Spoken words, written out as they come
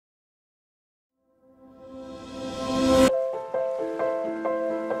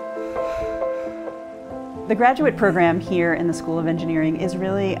The graduate program here in the School of Engineering is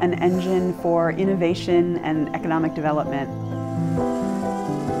really an engine for innovation and economic development.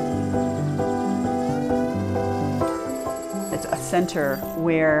 It's a center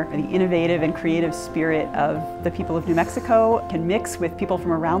where the innovative and creative spirit of the people of New Mexico can mix with people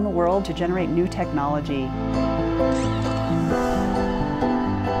from around the world to generate new technology.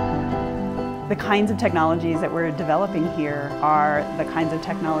 The kinds of technologies that we're developing here are the kinds of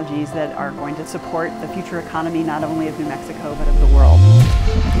technologies that are going to support the future economy not only of New Mexico but of the world.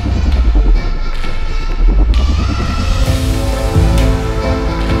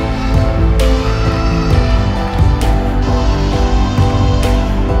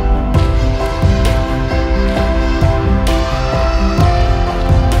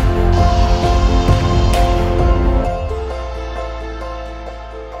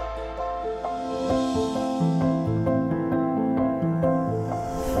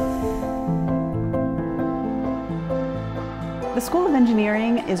 The School of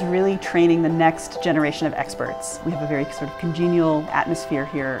Engineering is really training the next generation of experts. We have a very sort of congenial atmosphere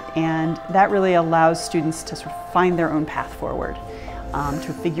here, and that really allows students to sort of find their own path forward,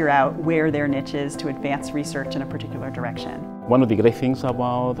 to figure out where their niche is, to advance research in a particular direction. One of the great things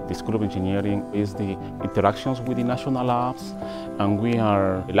about the School of Engineering is the interactions with the national labs, and we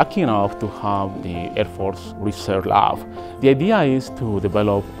are lucky enough to have the Air Force Research Lab. The idea is to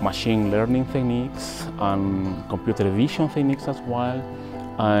develop machine learning techniques and computer vision techniques as well,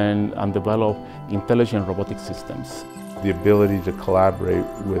 and develop intelligent robotic systems. The ability to collaborate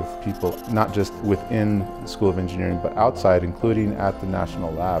with people, not just within the School of Engineering, but outside, including at the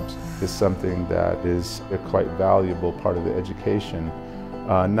national labs, is something that is a quite valuable part of the education.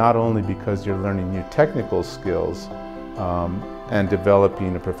 Not only because you're learning new technical skills and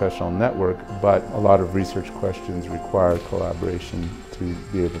developing a professional network, but a lot of research questions require collaboration to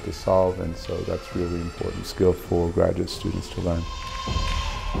be able to solve, and so that's really important skill for graduate students to learn.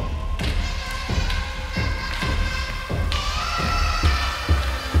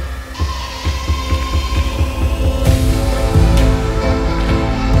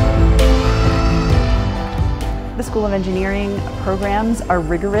 The School of Engineering programs are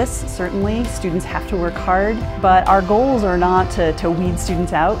rigorous, certainly. Students have to work hard, but our goals are not to weed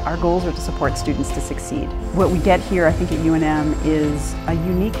students out. Our goals are to support students to succeed. What we get here, I think, at UNM is a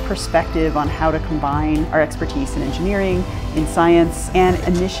unique perspective on how to combine our expertise in engineering, in science, and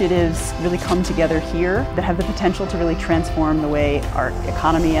initiatives really come together here that have the potential to really transform the way our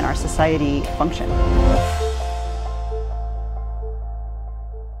economy and our society function.